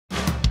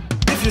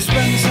If you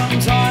spend some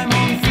time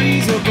on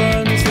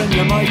Freezerburns, then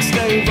you might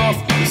stave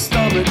off the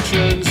stomach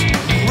churns.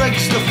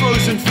 Greg's the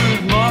frozen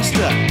food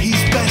master, he's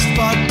best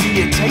bud to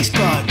your taste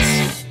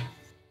buds.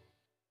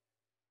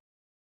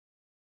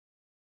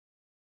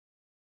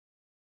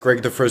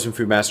 Greg, the frozen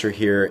food master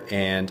here,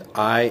 and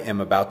I am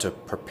about to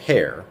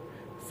prepare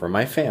for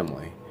my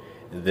family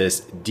this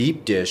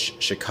deep dish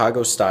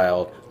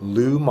Chicago-style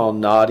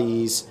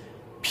Malnati's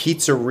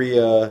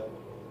Pizzeria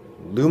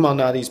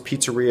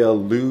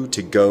Lou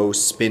to go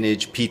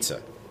spinach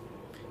pizza.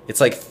 It's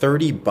like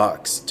 30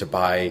 bucks to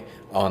buy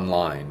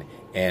online,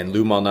 and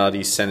Lou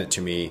Malnati sent it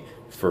to me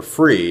for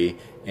free,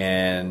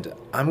 and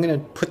I'm gonna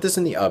put this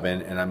in the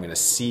oven and I'm gonna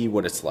see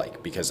what it's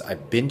like, because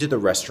I've been to the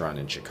restaurant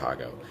in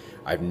Chicago.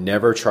 I've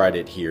never tried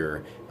it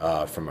here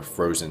from a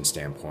frozen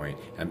standpoint.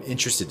 I'm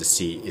interested to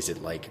see, is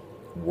it like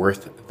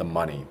worth the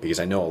money? Because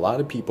I know a lot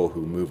of people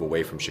who move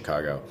away from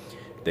Chicago,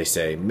 they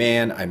say,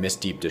 man, I miss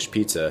deep dish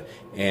pizza.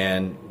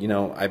 And you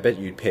know, I bet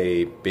you'd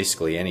pay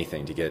basically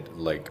anything to get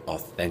like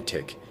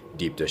authentic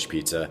deep dish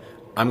pizza.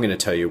 I'm gonna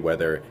tell you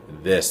whether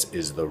this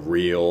is the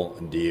real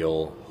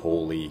deal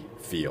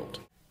Holyfield.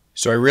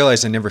 So I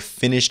realized I never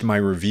finished my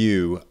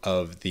review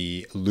of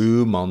the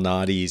Lou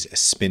Malnati's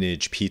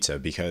spinach pizza,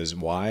 because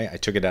why? I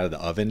took it out of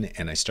the oven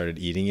and I started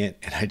eating it,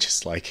 and I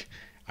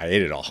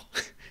ate it all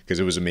because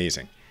it was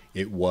amazing.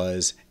 It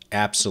was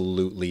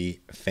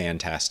absolutely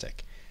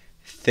fantastic.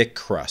 Thick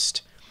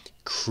crust,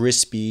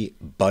 crispy,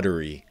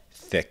 buttery,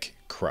 thick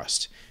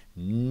crust.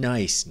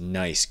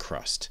 Nice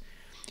crust.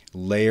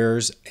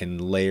 Layers and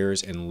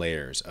layers and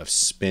layers of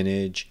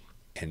spinach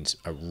and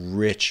a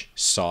rich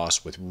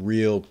sauce with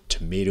real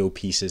tomato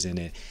pieces in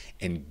it,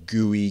 and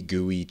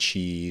gooey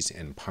cheese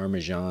and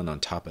Parmesan on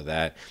top of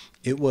that.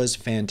 It was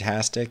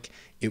fantastic.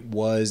 It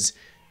was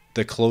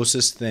the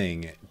closest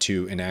thing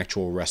to an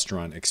actual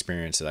restaurant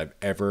experience that I've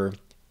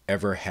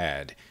ever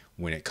had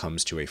when it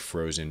comes to a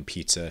frozen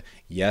pizza.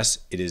 Yes,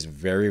 it is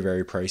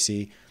very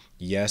pricey.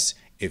 Yes,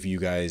 if you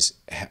guys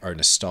are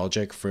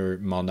nostalgic for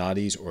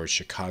Malnati's or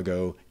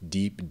Chicago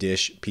deep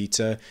dish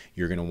pizza,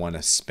 you're going to want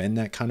to spend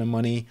that kind of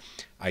money.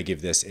 I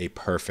give this a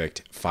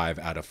perfect 5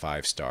 out of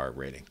 5 star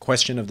rating.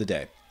 Question of the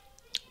day: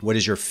 what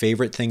is your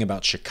favorite thing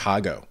about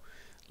Chicago?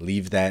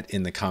 Leave that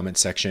in the comment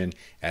section.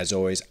 As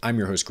always, I'm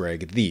your host,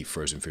 Greg, the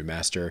Frozen Food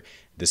Master.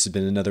 This has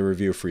been another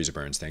review of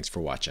Freezerburns. Thanks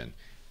for watching.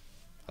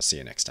 I'll see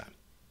you next time.